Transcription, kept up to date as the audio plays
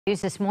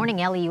News this morning,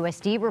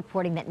 LAUSD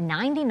reporting that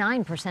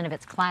 99% of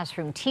its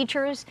classroom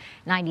teachers,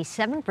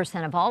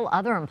 97% of all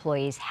other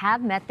employees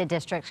have met the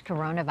district's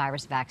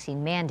coronavirus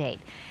vaccine mandate.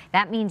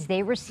 That means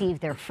they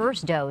received their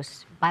first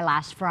dose by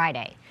last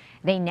Friday.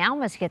 They now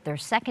must get their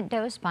second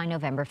dose by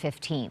November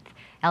 15th.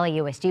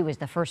 LAUSD was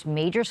the first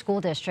major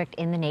school district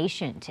in the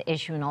nation to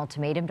issue an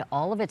ultimatum to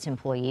all of its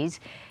employees: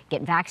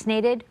 get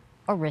vaccinated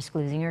or risk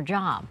losing your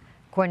job.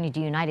 According to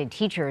United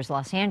Teachers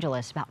Los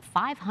Angeles, about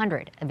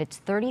 500 of its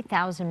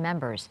 30,000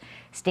 members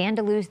stand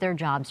to lose their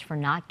jobs for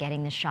not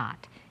getting the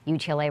shot.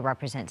 UTLA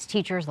represents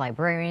teachers,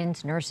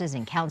 librarians, nurses,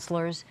 and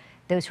counselors.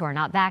 Those who are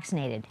not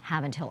vaccinated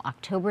have until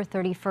October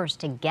 31st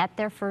to get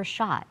their first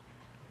shot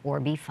or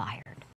be fired.